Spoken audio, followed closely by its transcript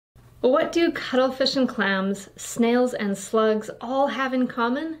What do cuttlefish and clams, snails and slugs all have in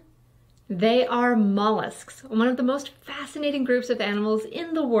common? They are mollusks, one of the most fascinating groups of animals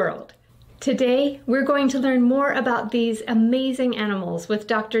in the world. Today, we're going to learn more about these amazing animals with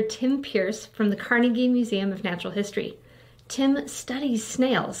Dr. Tim Pearce from the Carnegie Museum of Natural History. Tim studies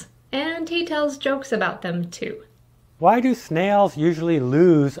snails, and he tells jokes about them too. Why do snails usually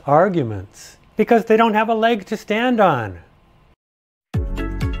lose arguments? Because they don't have a leg to stand on.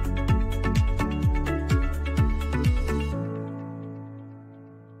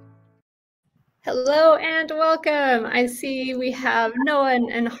 Hello and welcome. I see we have Noah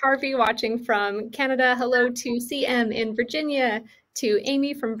and Harvey watching from Canada. Hello to CM in Virginia, to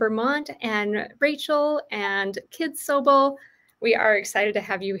Amy from Vermont, and Rachel and Kid Sobel. We are excited to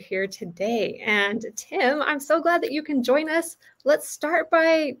have you here today. And Tim, I'm so glad that you can join us. Let's start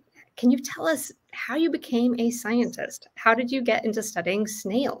by, can you tell us how you became a scientist? How did you get into studying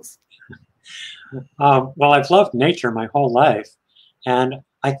snails? Well, I've loved nature my whole life, and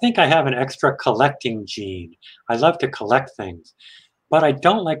I think I have an extra collecting gene. I love to collect things, but I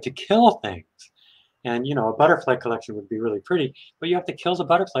don't like to kill things. And you know, a butterfly collection would be really pretty, but you have to kill the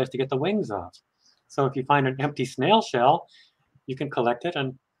butterflies to get the wings off. So if you find an empty snail shell, you can collect it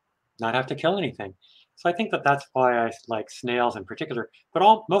and not have to kill anything. So I think that that's why I like snails in particular. But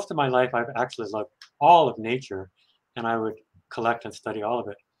most of my life, I've actually loved all of nature, and I would collect and study all of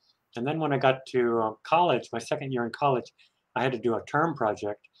it. And then when I got to college, my second year in college, I had to do a term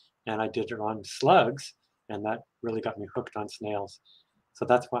project, and I did it on slugs, and that really got me hooked on snails. So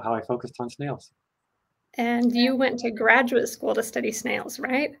that's how I focused on snails. And you went to graduate school to study snails,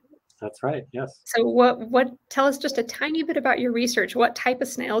 right? That's right, yes. So tell us just a tiny bit about your research. What type of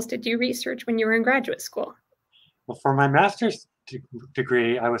snails did you research when you were in graduate school? Well, for my master's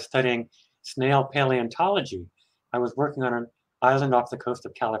degree, I was studying snail paleontology. I was working on an island off the coast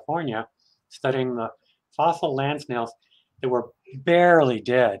of California, studying the fossil land snails that were barely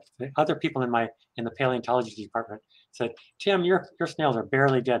dead. The other people in the paleontology department said, "Tim, your snails are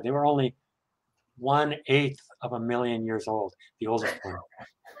barely dead. They were only 1/8 of a million years old, the oldest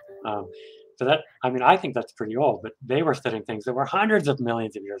one." So that, I mean, I think that's pretty old, but they were studying things that were hundreds of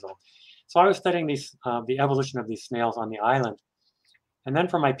millions of years old. So I was studying the evolution of these snails on the island. And then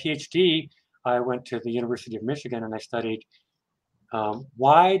for my PhD, I went to the University of Michigan and I studied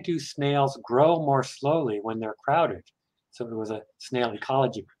why do snails grow more slowly when they're crowded? So it was a snail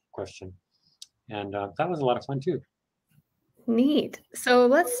ecology question. And that was a lot of fun too. Neat. So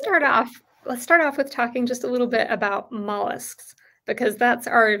let's start off with talking just a little bit about mollusks, because that's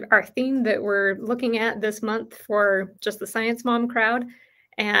our theme that we're looking at this month for just the Science Mom crowd.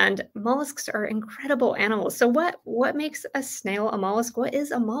 And mollusks are incredible animals. So what makes a snail a mollusk? What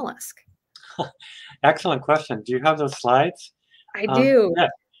is a mollusk? Excellent question. Do you have those slides? I do. Yeah.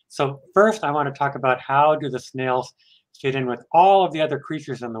 So first, I want to talk about how do the snails fit in with all of the other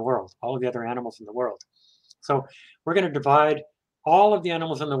creatures in the world, all of the other animals in the world. So we're going to divide all of the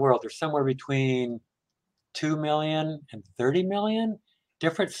animals in the world. There's somewhere between 2 million and 30 million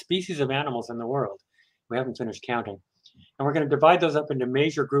different species of animals in the world. We haven't finished counting. And we're going to divide those up into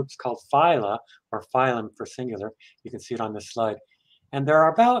major groups called phyla, or phylum for singular. You can see it on this slide. And there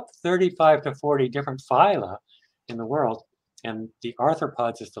are about 35 to 40 different phyla in the world. And the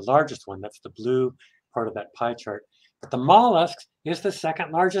arthropods is the largest one. That's the blue part of that pie chart. But the mollusks is the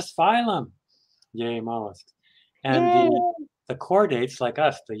second largest phylum. Yay, mollusks. And the chordates, like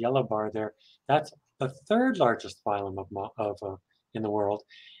us, the yellow bar there, that's the third largest phylum in the world.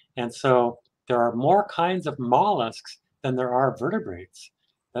 And so there are more kinds of mollusks than there are vertebrates.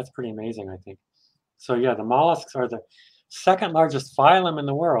 That's pretty amazing, I think. So yeah, the mollusks are the second largest phylum in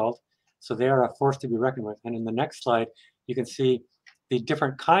the world. So they are a force to be reckoned with. And in the next slide, you can see the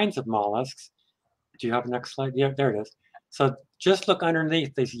different kinds of mollusks. Do you have the next slide? Yeah, there it is. So just look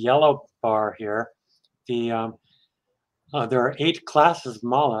underneath this yellow bar here. There are 8 classes of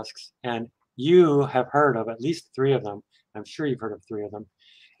mollusks, and you have heard of at least 3 of them. I'm sure you've heard of 3 of them.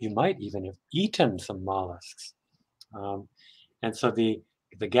 You might even have eaten some mollusks. And so the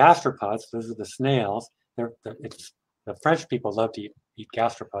gastropods, those are the snails. The French people love to eat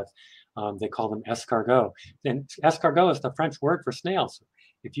gastropods. They call them escargots. And escargot is the French word for snails.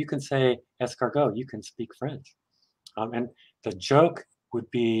 If you can say escargot, you can speak French. And the joke would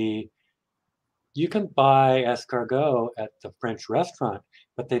be, you can buy escargot at the French restaurant,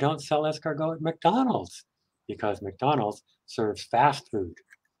 but they don't sell escargot at McDonald's because McDonald's serves fast food.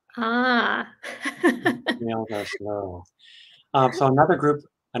 Ah. Snails are slow. So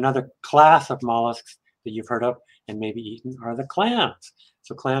another class of mollusks that you've heard of and maybe eaten are the clams.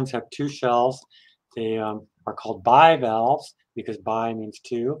 So clams have 2 shells. They are called bivalves. because bi means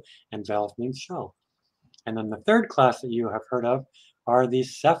two and valve means shell. And then the third class that you have heard of are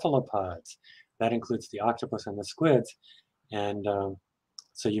these cephalopods. That includes the octopus and the squids. And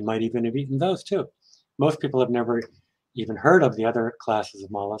so you might even have eaten those too. Most people have never even heard of the other classes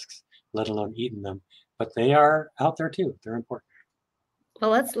of mollusks, let alone eaten them. But they are out there too. They're important.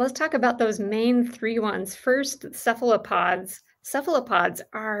 Well, let's talk about those main three ones. First, cephalopods. Cephalopods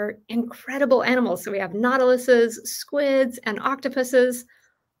are incredible animals. So we have nautiluses, squids, and octopuses.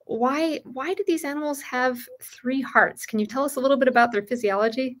 Why do these animals have three hearts? Can you tell us a little bit about their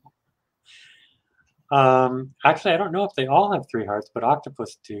physiology? Actually, I don't know if they all have three hearts, but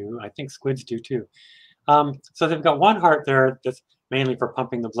octopus do. I think squids do too. So they've got one heart there that's mainly for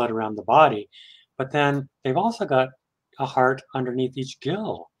pumping the blood around the body, but then they've also got a heart underneath each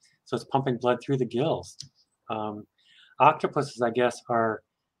gill. So it's pumping blood through the gills. Octopuses, I guess, are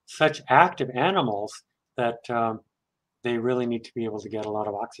such active animals that they really need to be able to get a lot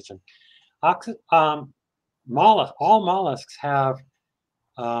of oxygen. All mollusks have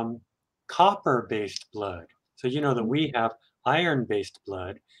copper-based blood. So you know that we have iron-based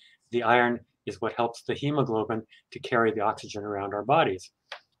blood. The iron is what helps the hemoglobin to carry the oxygen around our bodies.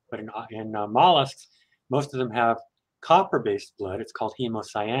 But in mollusks, most of them have copper-based blood. It's called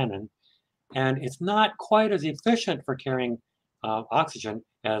hemocyanin. And it's not quite as efficient for carrying oxygen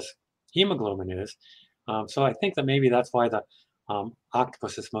as hemoglobin is. So I think that maybe that's why the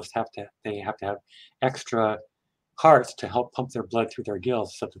octopuses have to have extra hearts to help pump their blood through their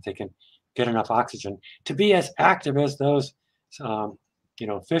gills so that they can get enough oxygen to be as active as those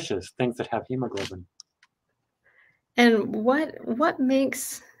fishes, things that have hemoglobin. And what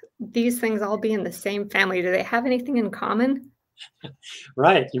makes these things all be in the same family? Do they have anything in common?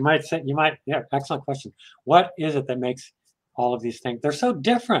 Right. Yeah, excellent question. What is it that makes all of these things? They're so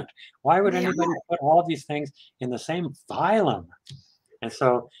different. Why would anybody put all of these things in the same phylum? And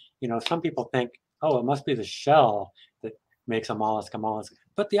so, some people think, oh, it must be the shell that makes a mollusk a mollusk.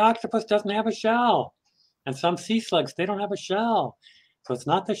 But the octopus doesn't have a shell. And some sea slugs, they don't have a shell. So it's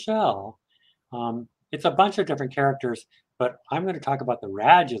not the shell. It's a bunch of different characters, but I'm going to talk about the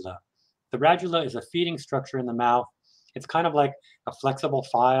radula. The radula is a feeding structure in the mouth. It's kind of like a flexible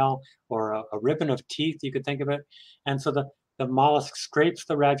file or a ribbon of teeth, you could think of it. And so the mollusk scrapes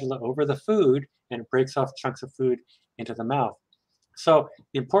the radula over the food and it breaks off chunks of food into the mouth. So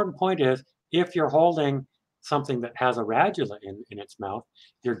the important point is, if you're holding something that has a radula in its mouth,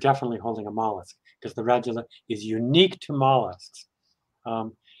 you're definitely holding a mollusk because the radula is unique to mollusks.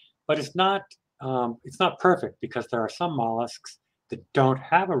 But it's not perfect because there are some mollusks that don't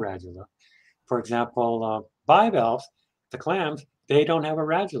have a radula. For example, bivalves, the clams, they don't have a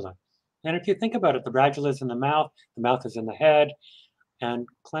radula. And if you think about it, the radula is in the mouth is in the head, and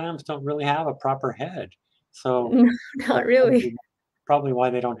clams don't really have a proper head. So No, not really. Probably why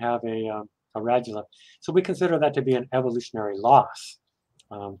they don't have a radula. So we consider that to be an evolutionary loss.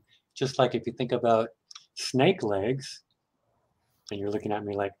 Just like if you think about snake legs, and you're looking at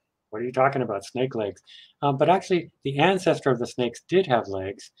me like, what are you talking about, snake legs? But actually, the ancestor of the snakes did have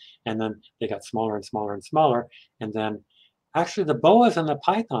legs, and then they got smaller and smaller and smaller. And then actually, the boas and the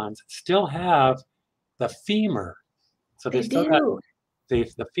pythons still have the femur. So they still got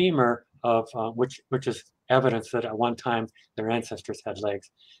the femur of which is evidence that at one time their ancestors had legs.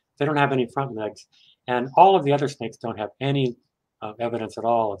 They don't have any front legs, and all of the other snakes don't have any evidence at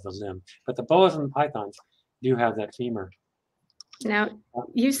all of the limb. But the boas and the pythons do have that femur. Now,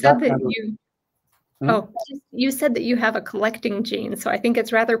 you said you said that you have a collecting gene, so I think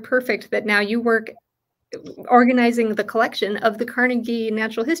it's rather perfect that now you work organizing the collection of the Carnegie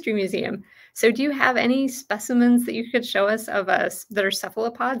Natural History Museum. So do you have any specimens that you could show us of us that are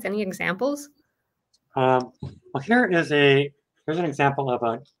cephalopods? Any examples? Well, here's an example of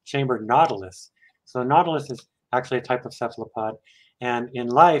a chambered nautilus. So a nautilus is actually a type of cephalopod, and in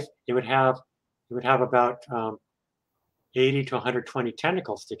life it would have about 80 to 120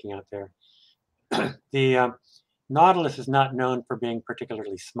 tentacles sticking out there. The nautilus is not known for being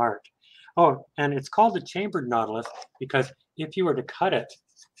particularly smart. Oh, and it's called the chambered nautilus because if you were to cut it,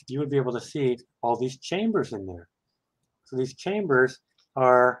 you would be able to see all these chambers in there. So these chambers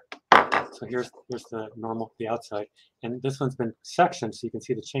are, so here's the outside, and this one's been sectioned so you can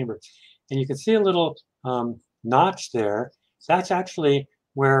see the chamber. And you can see a little notch there. That's actually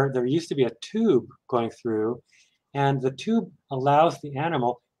where there used to be a tube going through, and the tube allows the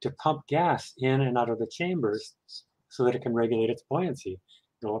animal to pump gas in and out of the chambers so that it can regulate its buoyancy,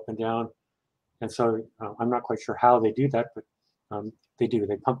 go up and down. And so I'm not quite sure how they do that, but they do.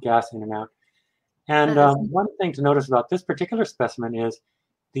 They pump gas in and out. And one thing to notice about this particular specimen is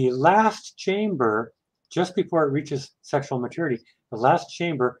the last chamber just before it reaches sexual maturity, the last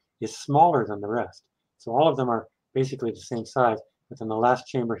chamber is smaller than the rest. So all of them are basically the same size, but then the last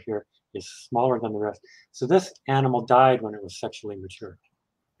chamber here is smaller than the rest. So this animal died when it was sexually mature.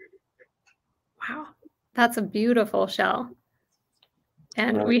 Wow, that's a beautiful shell.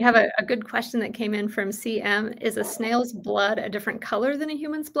 And Right. we have a good question that came in from CM. Is a snail's blood a different color than a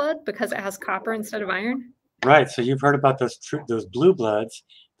human's blood because it has copper instead of iron? Right. So you've heard about those blue bloods.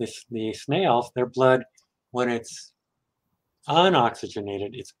 The snails, their blood, when it's unoxygenated,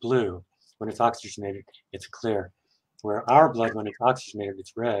 it's blue. When it's oxygenated, it's clear. Where our blood, when it's oxygenated,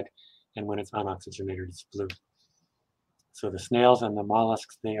 it's red, and when it's unoxygenated, it's blue. So the snails and the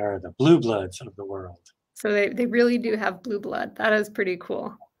mollusks, they are the blue bloods of the world. So they really do have blue blood. That is pretty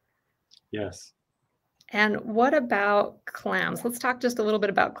cool. Yes. And what about clams? Let's talk just a little bit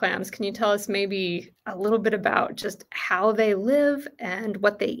about clams. Can you tell us maybe a little bit about just how they live and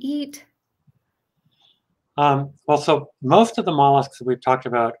what they eat? Well, so most of the mollusks that we've talked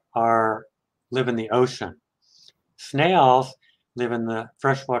about live in the ocean. Snails live in the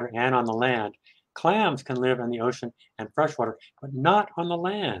freshwater and on the land. Clams can live in the ocean and freshwater, but not on the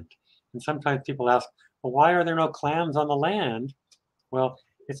land. And sometimes people ask, well, why are there no clams on the land? Well,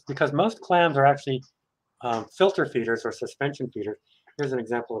 it's because most clams are actually filter feeders or suspension feeders. Here's an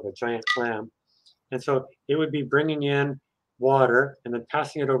example of a giant clam. And so it would be bringing in water and then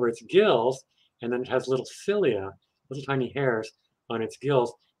passing it over its gills, and then it has little cilia, little tiny hairs on its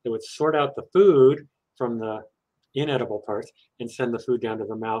gills that would sort out the food from the inedible parts and send the food down to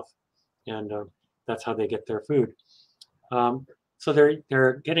the mouth. And that's how they get their food. So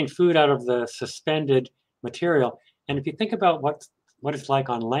they're getting food out of the suspended material. And if you think about what it's like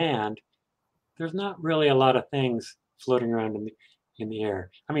on land, there's not really a lot of things floating around in the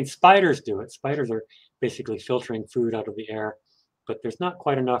air. I mean, spiders do it. Spiders are basically filtering food out of the air, but there's not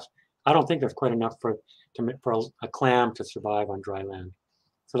quite enough. I don't think there's quite enough for a clam to survive on dry land.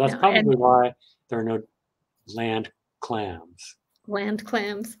 So that's probably why there are no land clams. Land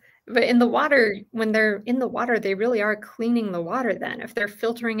clams. But in the water, when they're in the water, they really are cleaning the water then. If they're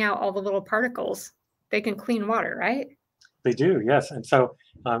filtering out all the little particles, they can clean water, right? They do, yes. And so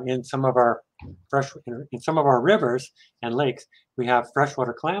in some of our rivers and lakes, we have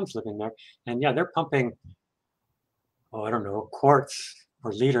freshwater clams living there. And yeah, they're pumping, I don't know, quarts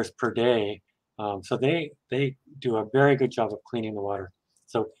or liters per day. So they do a very good job of cleaning the water.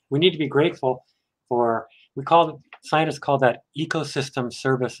 So we need to be grateful for, scientists call that ecosystem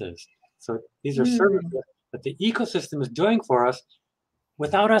services. So these are services that the ecosystem is doing for us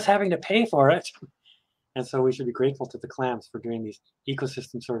without us having to pay for it. And so we should be grateful to the clams for doing these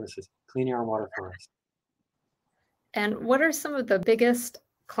ecosystem services, cleaning our water for us. And what are some of the biggest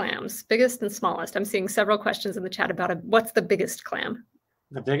clams, biggest and smallest? I'm seeing several questions in the chat about what's the biggest clam?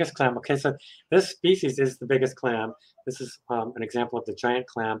 The biggest clam. Okay, so this species is the biggest clam. This is an example of the giant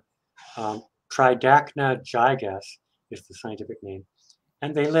clam. Tridacna gigas is the scientific name.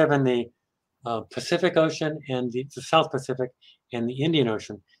 And they live in the Pacific Ocean and the South Pacific and the Indian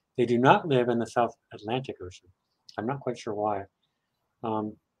Ocean. They do not live in the South Atlantic Ocean. I'm not quite sure why.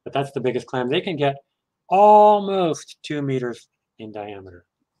 But that's the biggest clam. They can get almost 2 meters in diameter.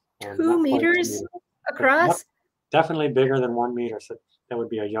 2 meters across? Definitely bigger than 1 meter. So that would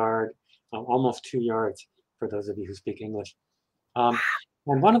be a yard, almost 2 yards for those of you who speak English.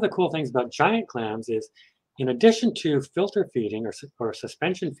 And one of the cool things about giant clams is, in addition to filter feeding or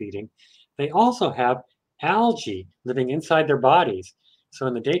suspension feeding, they also have algae living inside their bodies. So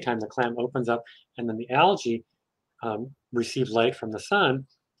in the daytime, the clam opens up, and then the algae receive light from the sun,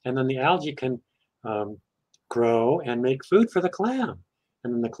 and then the algae can grow and make food for the clam.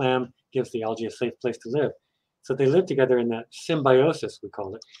 And then the clam gives the algae a safe place to live. So they live together in that symbiosis, we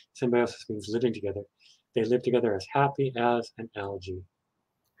call it. Symbiosis means living together. They live together as happy as an algae.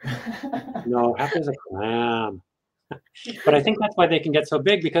 No, happy as a clam. But I think that's why they can get so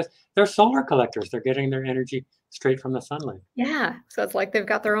big, because they're solar collectors. They're getting their energy straight from the sunlight. Yeah, so it's like they've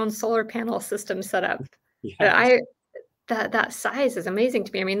got their own solar panel system set up. Yes. That size is amazing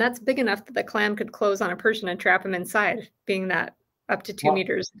to me. I mean, that's big enough that the clam could close on a person and trap him inside, being that up to 2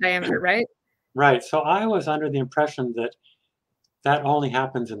 meters diameter, right? Right. So I was under the impression that only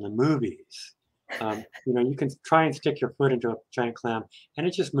happens in the movies. You can try and stick your foot into a giant clam, and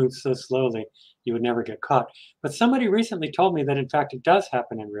it just moves so slowly you would never get caught. But somebody recently told me that, in fact, it does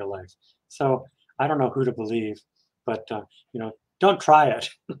happen in real life. So I don't know who to believe, but don't try it.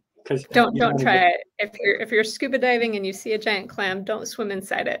 Don't try it. If you're scuba diving and you see a giant clam, don't swim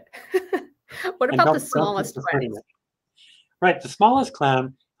inside it. What about the smallest one? Right, the smallest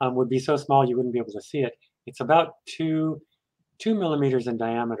clam would be so small you wouldn't be able to see it. It's about 2 millimeters in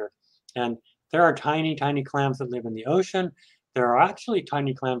diameter, and There are tiny, tiny clams that live in the ocean. There are actually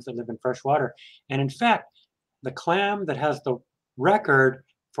tiny clams that live in fresh water. And in fact, the clam that has the record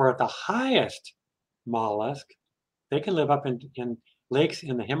for the highest mollusk, they can live up in lakes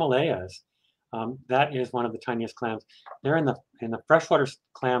in the Himalayas. That is one of the tiniest clams. They're in the freshwater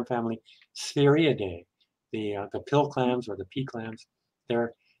clam family, Spheriidae, the pill clams or the pea clams.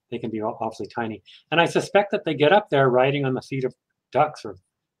 They can be awfully tiny. And I suspect that they get up there riding on the feet of ducks or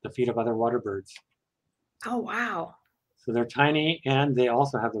the feet of other water birds. Oh, wow. So they're tiny, and they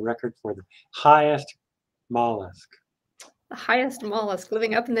also have the record for the highest mollusk. The highest mollusk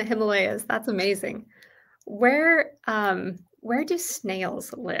living up in the Himalayas. That's amazing. Where do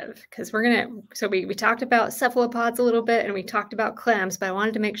snails live? Because we talked about cephalopods a little bit and we talked about clams, but I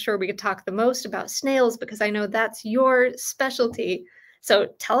wanted to make sure we could talk the most about snails because I know that's your specialty. So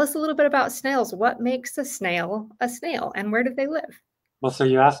tell us a little bit about snails. What makes a snail and where do they live? Well, so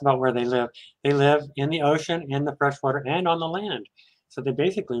you asked about where they live. They live in the ocean, in the freshwater, and on the land. So they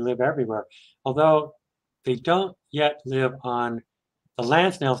basically live everywhere. Although they don't yet live on, the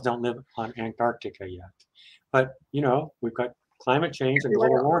land snails don't live on Antarctica yet. But, you know, we've got climate change and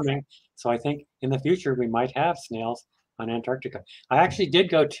global warming. So I think in the future we might have snails on Antarctica. I actually did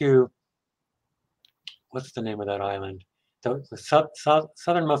go to, what's the name of that island? The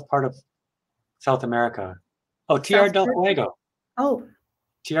southernmost part of South America. Oh, Tierra del Fuego. Oh.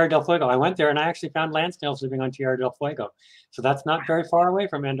 Tierra del Fuego. I went there and I actually found land snails living on Tierra del Fuego. So that's not very far away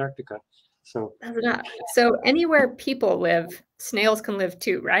from Antarctica. So that's not. So anywhere people live, snails can live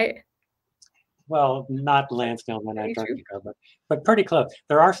too, right? Well, not land snails in Antarctica, but pretty close.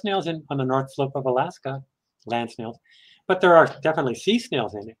 There are snails on the north slope of Alaska, land snails, but there are definitely sea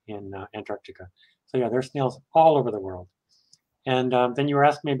snails in Antarctica. So yeah, there's snails all over the world. And then you were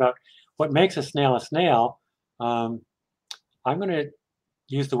asking me about what makes a snail a snail. I'm going to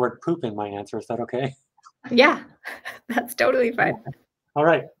use the word poop in my answer. Is that okay? Yeah, that's totally fine. All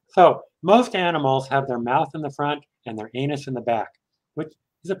right. So most animals have their mouth in the front and their anus in the back, which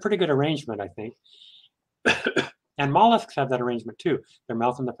is a pretty good arrangement, I think. And mollusks have that arrangement too. Their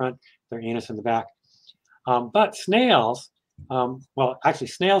mouth in the front, their anus in the back. But snails, well, actually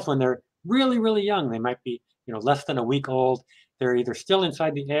snails, when they're really, really young, they might be, you know, less than a week old. They're either still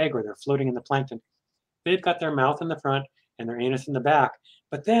inside the egg or they're floating in the plankton. They've got their mouth in the front and their anus in the back.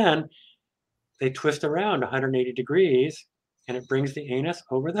 But then they twist around 180 degrees and it brings the anus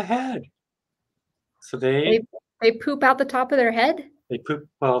over the head. So they poop out the top of their head? They poop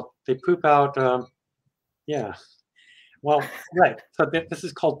out, yeah. Well, right. So this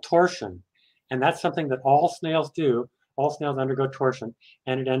is called torsion. And that's something that all snails do. All snails undergo torsion.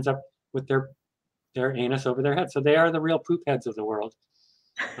 And it ends up with their anus over their head. So they are the real poop heads of the world.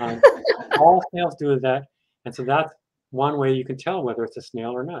 All snails do that. And so that's one way you can tell whether it's a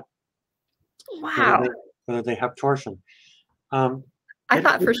snail or not. Wow. Whether they have torsion. I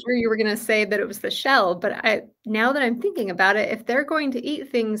thought for sure you were going to say that it was the shell, but now that I'm thinking about it, if they're going to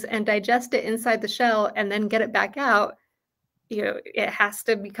eat things and digest it inside the shell and then get it back out, you know, it has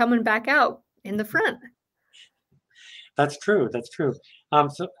to be coming back out in the front. That's true. That's true.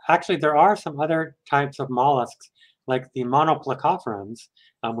 So actually, there are some other types of mollusks, like the monoplacophorans,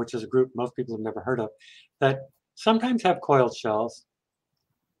 which is a group most people have never heard of, that sometimes have coiled shells.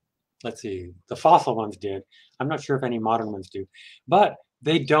 Let's see, the fossil ones did. I'm not sure if any modern ones do, but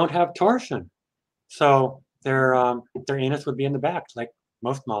they don't have torsion. So their anus would be in the back, like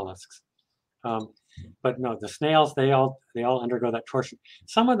most mollusks. But no, the snails, they all undergo that torsion.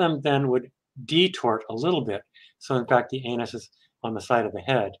 Some of them then would detort a little bit. So in fact, the anus is on the side of the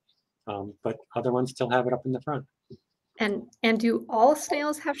head, but other ones still have it up in the front. And do all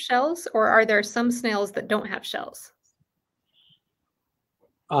snails have shells, or are there some snails that don't have shells?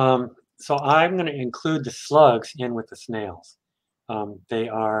 So I'm going to include the slugs in with the snails.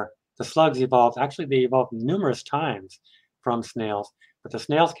 The slugs evolved, actually they evolved numerous times from snails, but the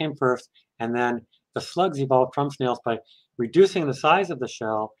snails came first, and then the slugs evolved from snails by reducing the size of the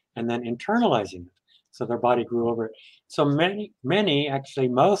shell and then internalizing it. So their body grew over it. So actually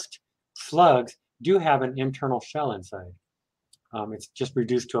most slugs do have an internal shell inside. It's just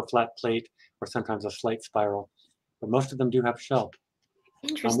reduced to a flat plate or sometimes a slight spiral, but most of them do have a shell.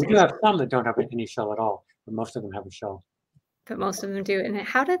 Interesting. We do have some that don't have any shell at all, but most of them have a shell. But most of them do. And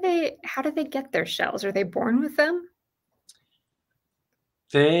how do they get their shells? Are they born with them?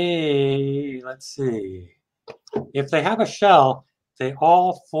 Let's see. If they have a shell, they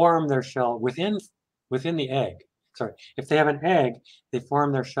all form their shell within the egg. Sorry, if they have an egg, they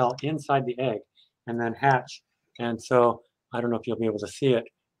form their shell inside the egg and then hatch. And so I don't know if you'll be able to see it,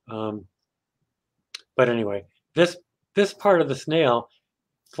 but anyway, this part of the snail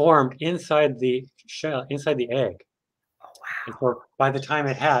formed inside the shell, inside the egg. Oh, And wow. so by the time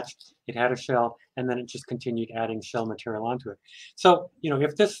it hatched, it had a shell, and then it just continued adding shell material onto it. So,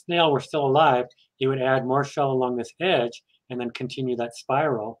 if this snail were still alive, it would add more shell along this edge and then continue that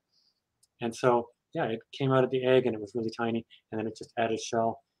spiral. And so, yeah, it came out of the egg and it was really tiny, and then it just added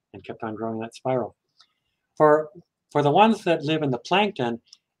shell and kept on growing that spiral. For for the ones that live in the plankton,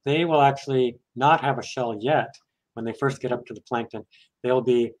 they will actually not have a shell yet. When they first get up to the plankton, they'll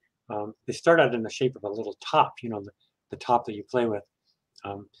be they start out in the shape of a little top, the top that you play with,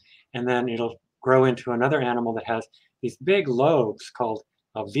 um, and then it'll grow into another animal that has these big lobes called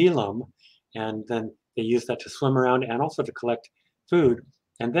a velum, and then they use that to swim around and also to collect food.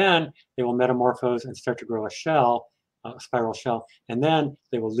 And then they will metamorphose and start to grow a shell, a spiral shell, and then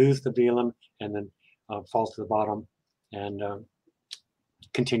they will lose the velum and then fall to the bottom and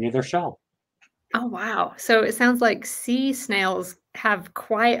continue their shell. Oh, wow. So it sounds like sea snails have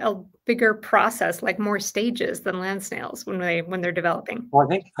quite a bigger process, like more stages than land snails when they're developing Well,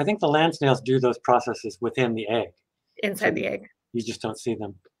 I think the land snails do those processes within the egg, inside so the egg. you just don't see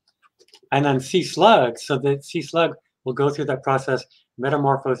them. And then sea slugs, so the sea slug will go through that process,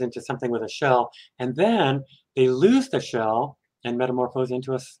 metamorphose into something with a shell, and then they lose the shell and metamorphose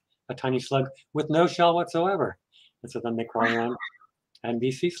into a tiny slug with no shell whatsoever. And so then they crawl Wow, around and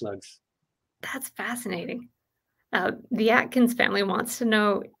be sea slugs. that's fascinating. The Atkins family wants to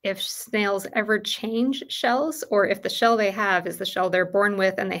know if snails ever change shells or if the shell they have is the shell they're born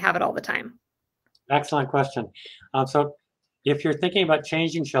with and they have it all the time. Excellent question. So if you're thinking about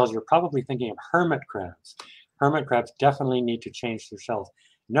changing shells, you're probably thinking of hermit crabs. Hermit crabs definitely need to change their shells.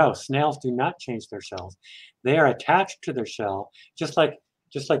 No, snails do not change their shells. They are attached to their shell, just like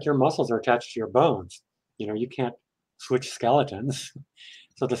your muscles are attached to your bones. You can't switch skeletons.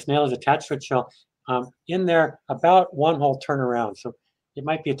 So the snail is attached to its shell in there about one whole turnaround. So it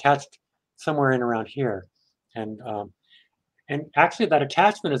might be attached somewhere in around here. And actually, that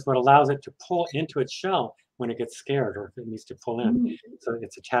attachment is what allows it to pull into its shell when it gets scared or if it needs to pull in. Mm, So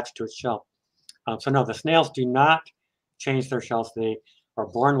it's attached to its shell. So no, the snails do not change their shells. They are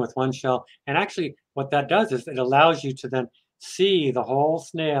born with one shell. And actually, what that does is it allows you to then see the whole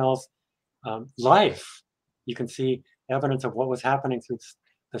snail's life. You can see evidence of what was happening through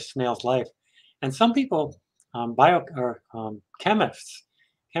the snail's life. And some people, chemists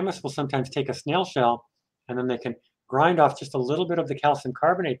will sometimes take a snail shell and then they can grind off just a little bit of the calcium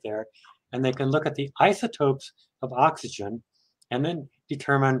carbonate there, and they can look at the isotopes of oxygen and then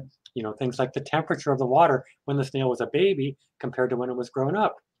determine, things like the temperature of the water when the snail was a baby compared to when it was grown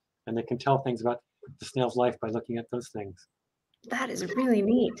up. And they can tell things about the snail's life by looking at those things, that is really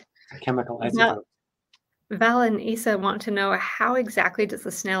neat. chemical Val, isotopes. Val and Isa want to know how exactly does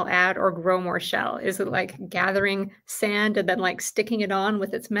the snail add or grow more shell? Is it like gathering sand and then like sticking it on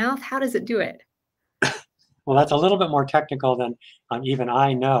with its mouth? How does it do it? Well, that's a little bit more technical than even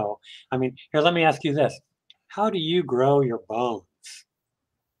I know. I mean, here, let me ask you this. How do you grow your bones?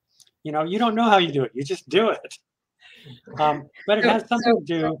 You don't know how you do it. You just do it. But it So, has something so to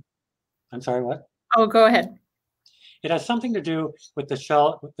do, I'm sorry, what? oh, go ahead. It has something to do with the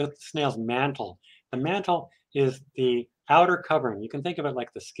shell, with the snail's mantle. The mantle is the outer covering. You can think of it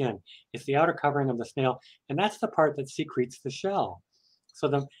like the skin. It's the outer covering of the snail, and that's the part that secretes the shell. So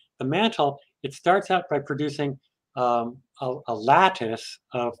the mantle, it starts out by producing a lattice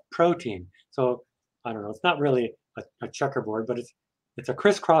of protein. So I don't know, it's not really a checkerboard, but it's a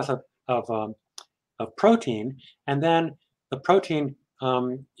crisscross of protein, and then the protein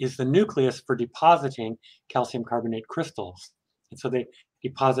is the nucleus for depositing calcium carbonate crystals. And so they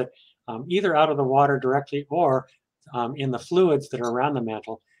deposit either out of the water directly or in the fluids that are around the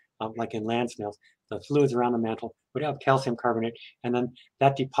mantle, like in land snails. The fluids around the mantle would have calcium carbonate, and then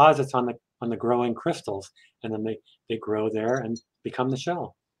that deposits on the growing crystals, and then they grow there and become the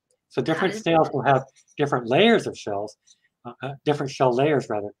shell. So That different is snails will have different layers of shells, different shell layers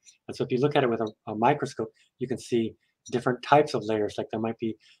rather. And so if you look at it with a microscope, you can see different types of layers. Like there might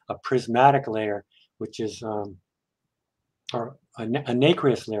be a prismatic layer, which is or a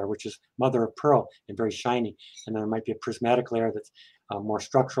nacreous layer, which is mother of pearl and very shiny. And then there might be a prismatic layer that's more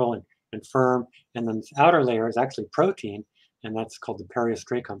structural and firm. And then this outer layer is actually protein, and that's called the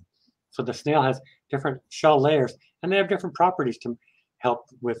periostracum. So the snail has different shell layers, and they have different properties to help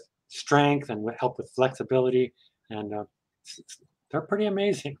with strength and help with flexibility. And they're pretty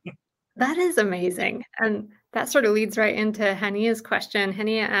amazing. that is amazing. And that sort of leads right into Hania's question.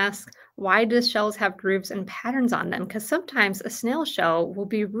 Hania asks, why do shells have grooves and patterns on them? Because sometimes a snail shell will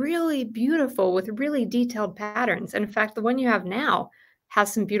be really beautiful with really detailed patterns. And in fact, the one you have now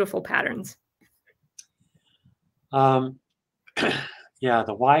has some beautiful patterns. Um, Yeah,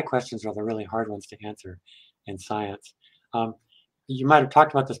 the why questions are the really hard ones to answer in science. Um, you might have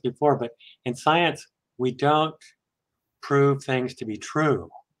talked about this before, but in science, we don't prove things to be true.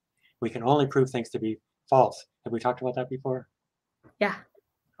 We can only prove things to be false. Have we talked about that before? Yeah.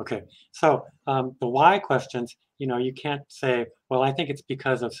 Okay, so the why questions, you can't say, well, I think it's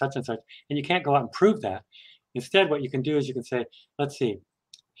because of such and such, and you can't go out and prove that. Instead, what you can do is you can say, let's see,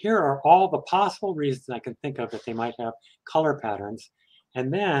 here are all the possible reasons I can think of that they might have color patterns,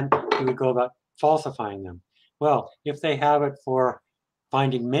 and then you would go about falsifying them. Well, if they have it for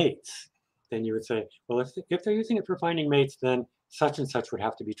finding mates, then you would say, well, if they're using it for finding mates, then such and such would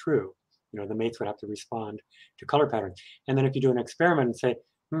have to be true. The mates would have to respond to color patterns. And then if you do an experiment and say,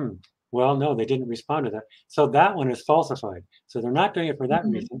 well, no, they didn't respond to that. So that one is falsified. So they're not doing it for that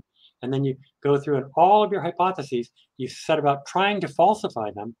Mhm. reason. And then you go through and all of your hypotheses, you set about trying to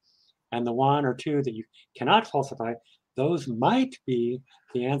falsify them. And the one or two that you cannot falsify, those might be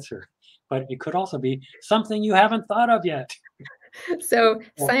the answer. But it could also be something you haven't thought of yet. So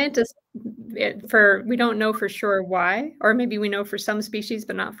Well, scientists, we don't know for sure why, or maybe we know for some species,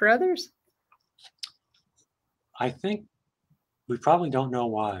 but not for others. I think we probably don't know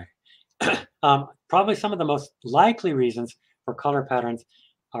why. Probably some of the most likely reasons for color patterns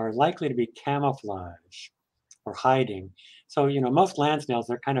are likely to be camouflage or hiding. So, most land snails,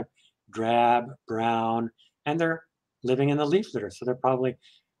 they're kind of drab, brown, and they're living in the leaf litter. So they're probably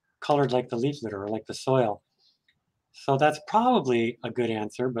colored like the leaf litter or like the soil. So that's probably a good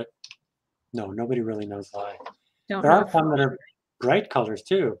answer, but no, nobody really knows why. Don't There know are for some that are bright colors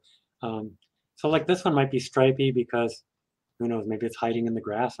too. Um, so like this one might be stripy because who knows, maybe it's hiding in the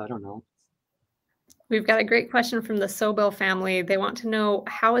grass. I don't know. We've got a great question from the Sobel family. They want to know,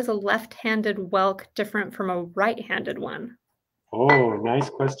 how is a left-handed whelk different from a right-handed one? Oh, nice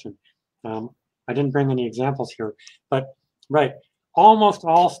question. Um, I didn't bring any examples here, but right, almost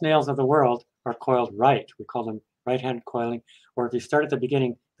all snails of the world are coiled right. We call them right-handed coiling, or if you start at the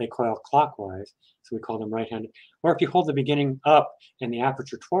beginning, they coil clockwise, so we call them right-handed. Or if you hold the beginning up and the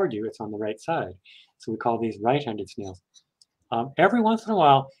aperture toward you, it's on the right side, so we call these right-handed snails. Every once in a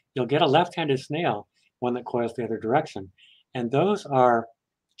while, you'll get a left-handed snail, one that coils the other direction, and those are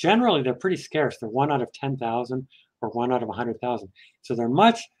generally they're pretty scarce. They're 1 out of 10,000 or 1 out of 100,000. So they're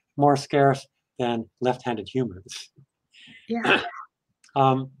much more scarce than left-handed humans. Yeah.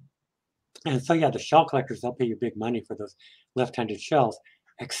 Um, and so, yeah, the shell collectors, they'll pay you big money for those left-handed shells,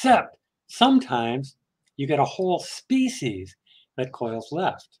 except sometimes you get a whole species that coils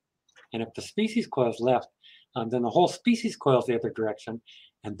left. And if the species coils left, then the whole species coils the other direction.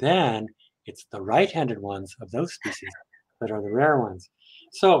 And then it's the right-handed ones of those species that are the rare ones.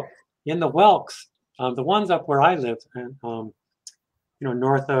 So in the whelks, the ones up where I live, and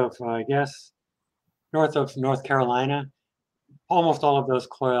north of, I guess, north of North Carolina, almost all of those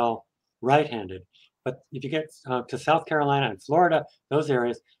coil right-handed. But if you get to South Carolina and Florida, those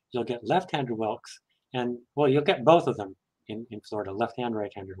areas, you'll get left-handed whelks. And well, you'll get both of them in Florida, left and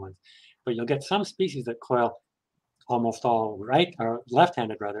right-handed ones. But you'll get some species that coil almost all right, or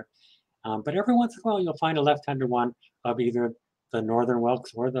left-handed rather. But every once in a while, you'll find a left-handed one of either the northern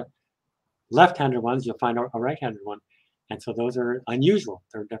whelks or the left-handed ones. You'll find a right-handed one. And so those are unusual.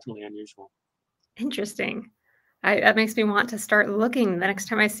 They're definitely unusual. Interesting. That makes me want to start looking. The next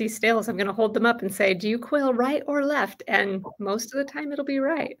time I see snails, I'm going to hold them up and say, "Do you coil right or left?" And most of the time, it'll be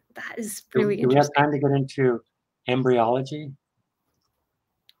right. That is really Do we have interesting. time to get into embryology?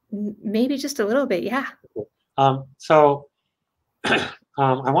 Maybe just a little bit. Yeah. So I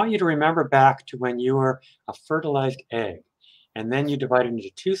want you to remember back to when you were a fertilized egg, and then you divide it into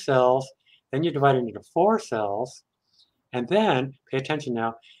 2 cells, then you divide it into 4 cells, and then pay attention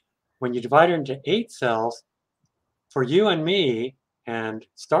now. When you divide it into 8 cells, for you and me and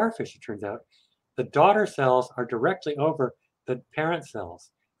starfish, it turns out, the daughter cells are directly over the parent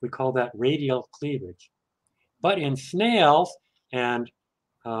cells. We call that radial cleavage. But in snails and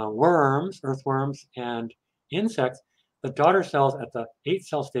worms, earthworms, and insects, the daughter cells at the 8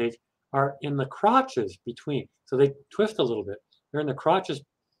 cell stage are in the crotches between. So they twist a little bit. They're in the crotches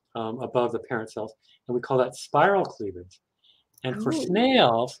above the parent cells, and we call that spiral cleavage. And for Oh.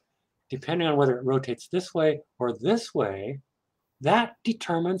 snails, depending on whether it rotates this way or this way, that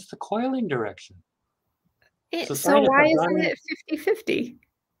determines the coiling direction. So So scientists why have isn't done, it 50-50?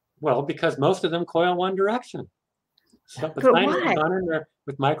 well, because most of them coil one direction. So the But scientists have why? gone in there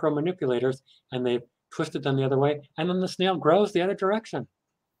with micro manipulators and they've twisted them the other way, and then the snail grows the other direction.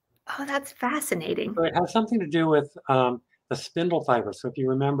 Oh, that's fascinating. So it has something to do with the spindle fiber. So if you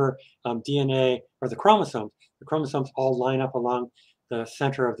remember DNA or the chromosomes all line up along the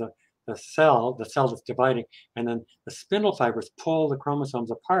center of the the cell that's dividing, and then the spindle fibers pull the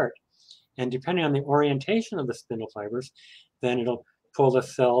chromosomes apart. And depending on the orientation of the spindle fibers, then it'll pull the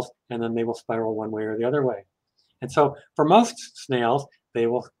cells, and then they will spiral one way or the other way. And so for most snails, they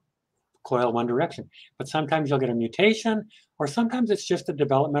will coil one direction. But sometimes you'll get a mutation, or sometimes it's just a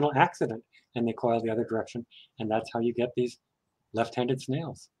developmental accident, and they coil the other direction. And that's how you get these left-handed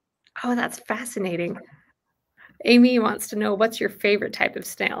snails. Oh, that's fascinating. Amy wants to know, what's your favorite type of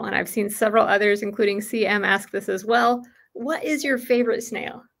snail? And I've seen several others, including CM, ask this as well. What is your favorite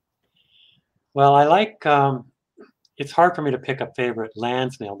snail? Well, I like, it's hard for me to pick a favorite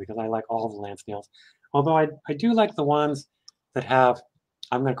land snail because I like all the land snails. Although I do like the ones that have,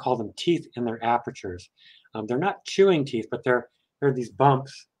 I'm going to call them teeth in their apertures. They're not chewing teeth, but they're these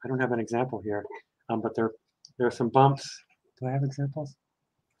bumps. I don't have an example here, but there are some bumps. Do I have examples?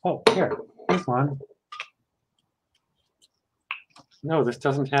 Oh, here's one. No, this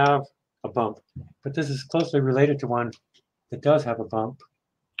doesn't have a bump, but this is closely related to one that does have a bump.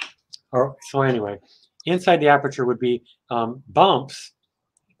 So anyway, inside the aperture would be bumps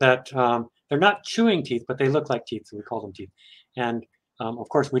that they're not chewing teeth, but they look like teeth, so we call them teeth. And of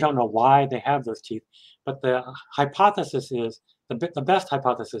course, we don't know why they have those teeth, but the hypothesis is, the best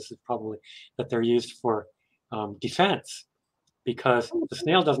hypothesis is probably that they're used for defense, because the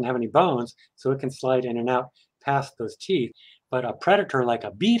snail doesn't have any bones, so it can slide in and out past those teeth. But a predator like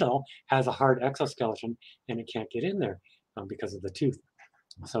a beetle has a hard exoskeleton, and it can't get in there because of the tooth.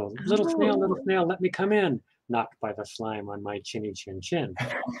 So little snail, let me come in, knocked by the slime on my chinny chin chin.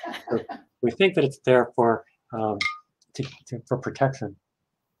 So we think that it's there for protection.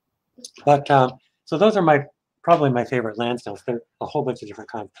 But so those are probably my favorite land snails. There are a whole bunch of different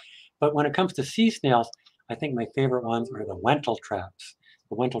kinds. But when it comes to sea snails, I think my favorite ones are the Wentel traps.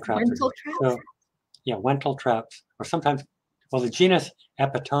 The Wentel traps Wentel traps, or sometimes, well, the genus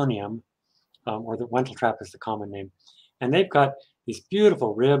Epitonium, or the Wentel trap is the common name. And they've got these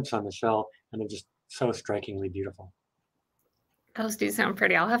beautiful ribs on the shell, and they're just so strikingly beautiful. Those do sound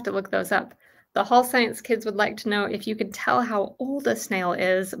pretty. I'll have to look those up. The Hall Science kids would like to know if you could tell how old a snail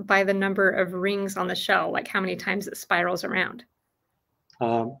is by the number of rings on the shell, like how many times it spirals around.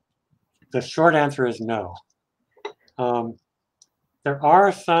 The short answer is no. There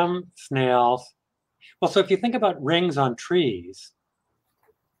are some snails. Well, so if you think about rings on trees,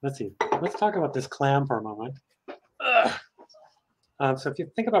 let's see. Let's talk about this clam for a moment. So if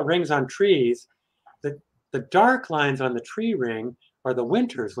you think about rings on trees, the dark lines on the tree ring are the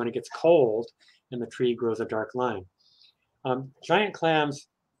winters when it gets cold and the tree grows a dark line. Giant clams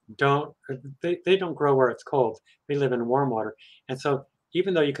don't grow where it's cold. They live in warm water. And so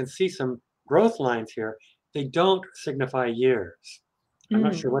even though you can see some growth lines here, they don't signify years. I'm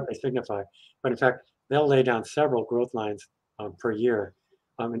not sure what they signify, but in fact, they'll lay down several growth lines per year.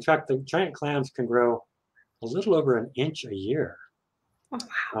 In fact, the giant clams can grow a little over an inch a year. Oh,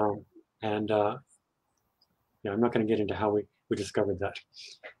 wow. I'm not going to get into how we discovered that.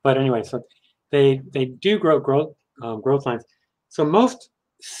 But anyway, so they do grow growth lines. So most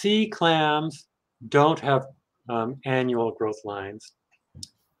sea clams don't have annual growth lines.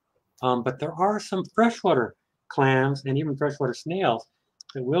 But there are some freshwater clams and even freshwater snails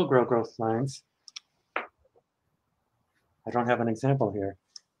that will grow growth lines. I don't have an example here.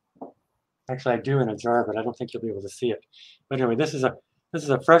 Actually, I do in a jar, but I don't think you'll be able to see it. But anyway, this is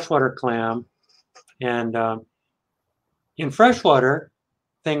a freshwater clam, and in freshwater,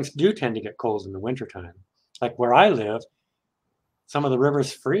 things do tend to get cold in the wintertime. Like where I live, some of the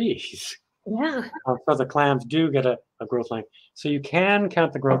rivers freeze. Yeah. So the clams do get a growth line. So you can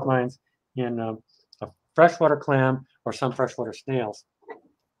count the growth lines in a freshwater clam or some freshwater snails.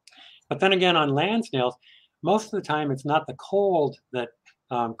 But then again, on land snails, most of the time it's not the cold that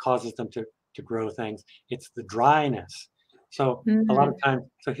causes them to grow things. It's the dryness. So a lot of times,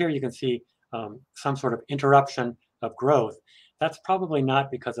 so here you can see some sort of interruption of growth. That's probably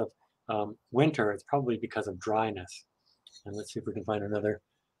not because of winter. It's probably because of dryness. And let's see if we can find another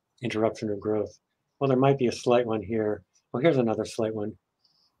interruption of growth. Well, there might be a slight one here. Well, here's another slight one.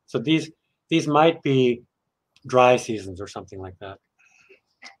 So these might be dry seasons or something like that.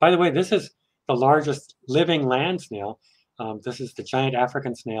 By the way, this is the largest living land snail. This is the giant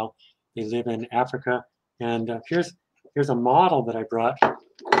African snail. They live in Africa. And here's a model that I brought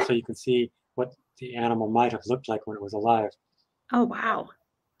so you can see what the animal might have looked like when it was alive. Oh, wow.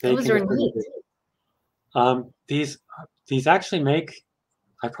 Those are neat. These actually make,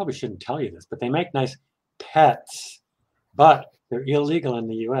 I probably shouldn't tell you this, but they make nice pets, but they're illegal in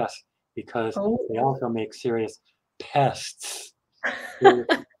the US because they also make serious pests. They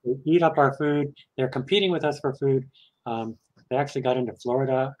eat up our food. They're competing with us for food. They actually got into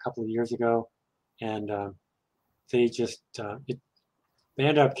Florida a couple of years ago, and they just they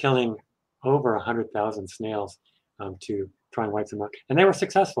ended up killing over 100,000 snails to try and wipe them out, and they were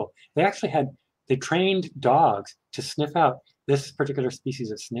successful. They actually they trained dogs to sniff out this particular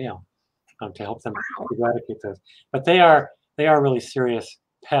species of snail to help them eradicate those. But they are really serious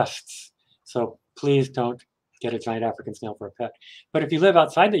pests. So please don't get a giant African snail for a pet. But if you live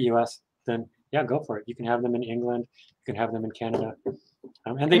outside the U.S., then yeah, go for it. You can have them in England. You can have them in Canada,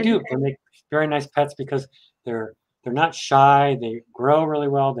 and they do. They make very nice pets because they're not shy. They grow really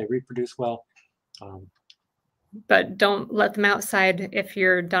well. They reproduce well. But don't let them outside if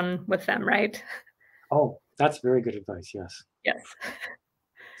you're done with them, right? Oh, that's very good advice. Yes. Yes.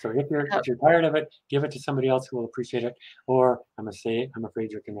 So if you're tired of it, give it to somebody else who will appreciate it. Or I'm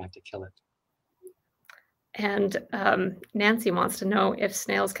afraid you're going to have to kill it. And Nancy wants to know if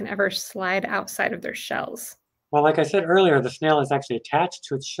snails can ever slide outside of their shells. Well, like I said earlier, the snail is actually attached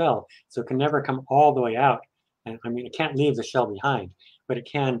to its shell, so it can never come all the way out. And I mean, it can't leave the shell behind, but it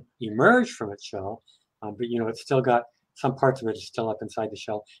can emerge from its shell. But it's still got some parts of it is still up inside the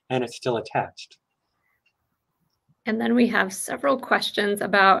shell, and it's still attached. And then we have several questions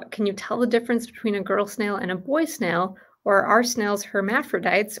about, can you tell the difference between a girl snail and a boy snail, or are snails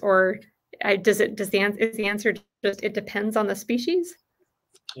hermaphrodites, or is the answer just it depends on the species?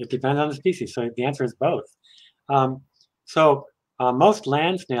 It depends on the species. So the answer is both. Most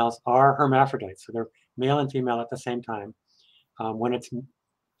land snails are hermaphrodites, so they're male and female at the same time. So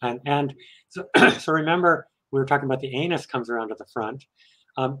remember, we were talking about the anus comes around to the front.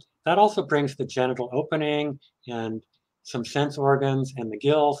 That also brings the genital opening and some sense organs and the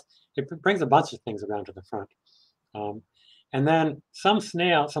gills. It brings a bunch of things around to the front. And then some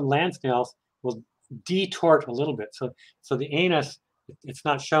land snails will detort a little bit. So the anus, it's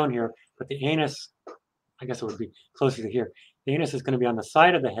not shown here, but the anus, I guess it would be closer to here. The anus is going to be on the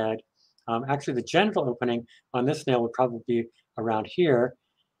side of the head. Actually, the genital opening on this snail would probably be around here.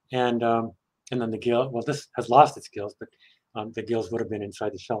 And then the gill, well, this has lost its gills, but the gills would have been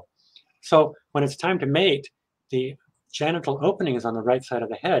inside the shell. So when it's time to mate, the genital opening is on the right side of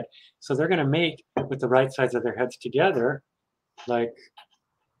the head. So they're going to mate with the right sides of their heads together, like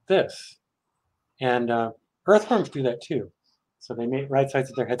this. And earthworms do that too. So they mate right sides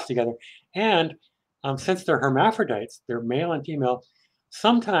of their heads together. And since they're hermaphrodites, they're male and female,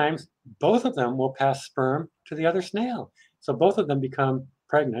 sometimes both of them will pass sperm to the other snail. So both of them become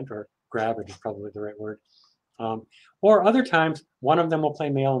pregnant, or gravid is probably the right word. Or other times, one of them will play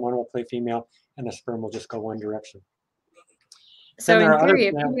male and one will play female, and the sperm will just go one direction. So in theory,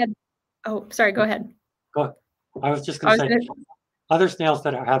 if you had, oh, sorry, go ahead. Go ahead. I was just going to say, other snails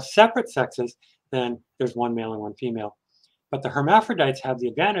that have separate sexes, then there's one male and one female. But the hermaphrodites have the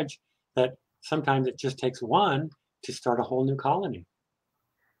advantage that sometimes it just takes one to start a whole new colony.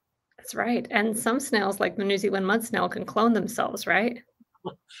 That's right. And some snails, like the New Zealand mud snail, can clone themselves, right?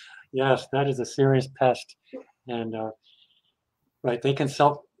 Yes, that is a serious pest. And right, they can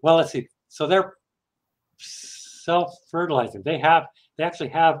well, let's see. So they're self-fertilizing. They actually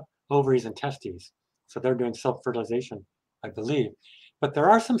have ovaries and testes. So they're doing self-fertilization, I believe. But there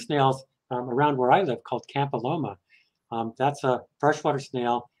are some snails around where I live called Campyloma. That's a freshwater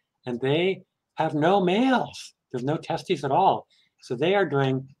snail, and they have no males. There's no testes at all. So they are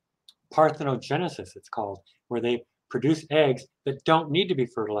doing parthenogenesis, it's called, where they produce eggs that don't need to be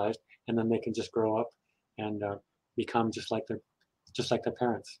fertilized, and then they can just grow up and become just like their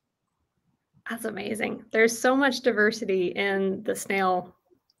parents. That's amazing. There's so much diversity in the snail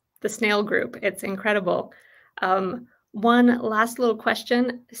group. It's incredible. One last little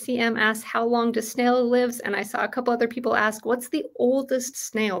question. CM asks, how long does snail live? And I saw a couple other people ask, what's the oldest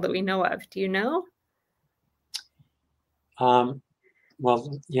snail that we know of? Do you know?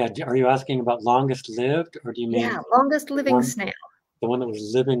 Well, yeah. Are you asking about longest lived, or do you mean? Yeah, longest living snail. The one that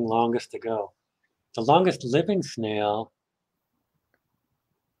was living longest ago. The longest living snail,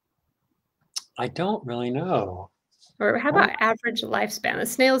 I don't really know. Or how about average lifespan? The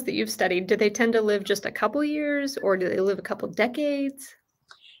snails that you've studied, do they tend to live just a couple years, or do they live a couple decades?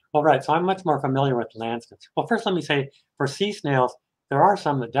 Well, right. So I'm much more familiar with land snails. Well, first let me say, for sea snails, there are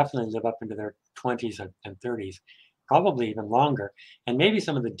some that definitely live up into their 20s and 30s, probably even longer. And maybe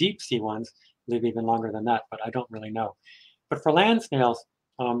some of the deep sea ones live even longer than that, but I don't really know. But for land snails,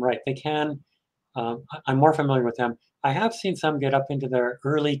 right, they can, I'm more familiar with them. I have seen some get up into their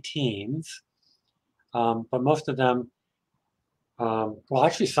early teens, but most of them, well,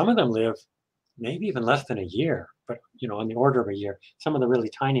 actually, some of them live maybe even less than a year, but on the order of a year. Some of the really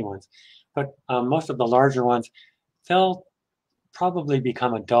tiny ones, but most of the larger ones, they'll probably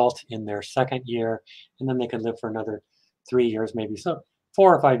become adult in their second year, and then they can live for another 3 years maybe. So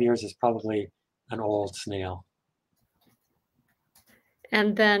 4 or 5 years is probably an old snail.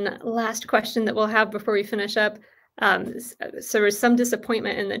 And then last question that we'll have before we finish up. So there's some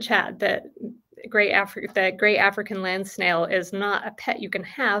disappointment in the chat that gray African land snail is not a pet you can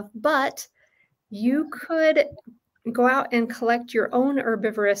have, but you could go out and collect your own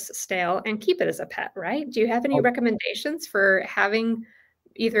herbivorous snail and keep it as a pet, right? Do you have any recommendations for having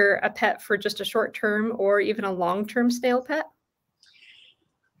either a pet for just a short term or even a long-term snail pet?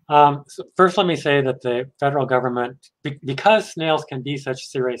 So first, let me say that the federal government, because snails can be such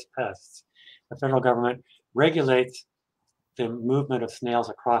serious pests, the federal government regulates the movement of snails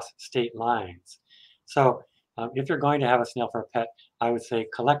across state lines. So if you're going to have a snail for a pet, I would say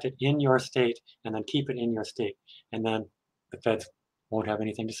collect it in your state and then keep it in your state. And then the feds won't have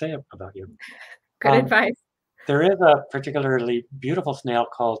anything to say about you. Good advice. There is a particularly beautiful snail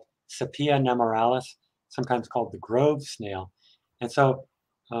called Sepia nemoralis, sometimes called the grove snail. And so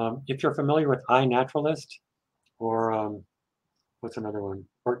if you're familiar with iNaturalist, or what's another one?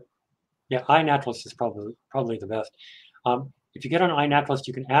 Or yeah, iNaturalist is probably the best. If you get on iNaturalist,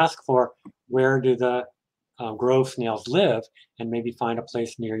 you can ask for where do the grove snails live, and maybe find a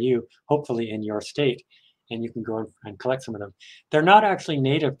place near you, hopefully in your state, and you can go and collect some of them. They're not actually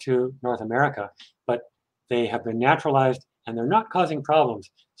native to North America, but they have been naturalized and they're not causing problems,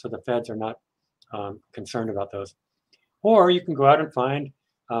 so the feds are not concerned about those. Or you can go out and find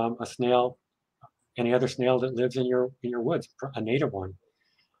a snail, any other snail that lives in your woods, a native one.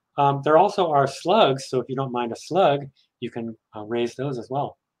 There also are slugs, so if you don't mind a slug, you can raise those as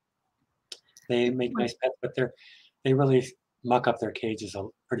well. They make nice pets, but they really muck up their cages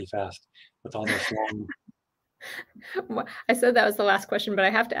pretty fast with all their slime. I said that was the last question, but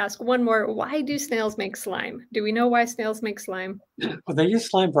I have to ask one more. Why do snails make slime? Do we know why snails make slime? Well, they use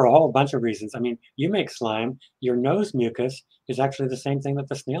slime for a whole bunch of reasons. I mean, you make slime, your nose mucus is actually the same thing that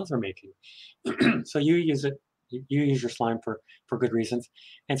the snails are making. So you use it, you use your slime for good reasons,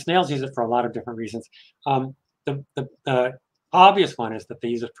 and snails use it for a lot of different reasons. The obvious one is that they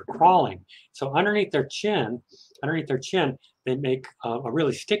use it for crawling. So underneath their chin, they make a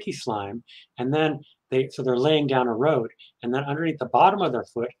really sticky slime, and then they're laying down a road, and then underneath the bottom of their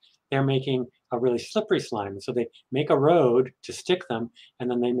foot, they're making a really slippery slime. So they make a road to stick them,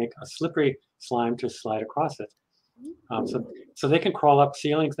 and then they make a slippery slime to slide across it. So they can crawl up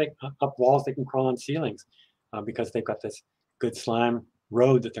ceilings, up walls. They can crawl on ceilings because they've got this good slime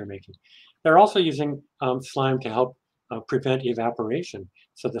road that they're making. They're also using slime to help prevent evaporation.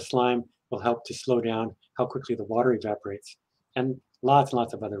 So the slime will help to slow down how quickly the water evaporates, and lots and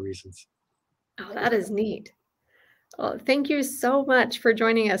lots of other reasons. Oh, that is neat. Well, thank you so much for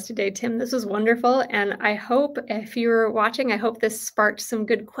joining us today, Tim. This was wonderful. And I hope if you're watching, I hope this sparked some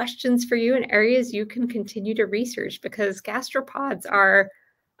good questions for you in areas you can continue to research, because gastropods are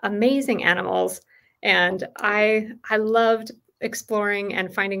amazing animals. And I loved exploring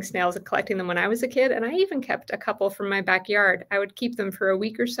and finding snails and collecting them when I was a kid. And I even kept a couple from my backyard. I would keep them for a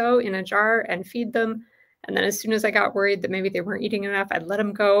week or so in a jar and feed them. And then as soon as I got worried that maybe they weren't eating enough, I'd let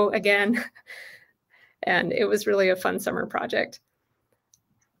them go again. And it was really a fun summer project.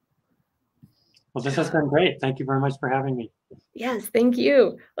 Well, this has been great. Thank you very much for having me. Yes, thank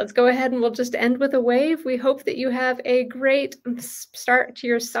you. Let's go ahead and we'll just end with a wave. We hope that you have a great start to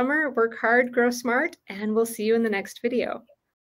your summer. Work hard, grow smart, and we'll see you in the next video.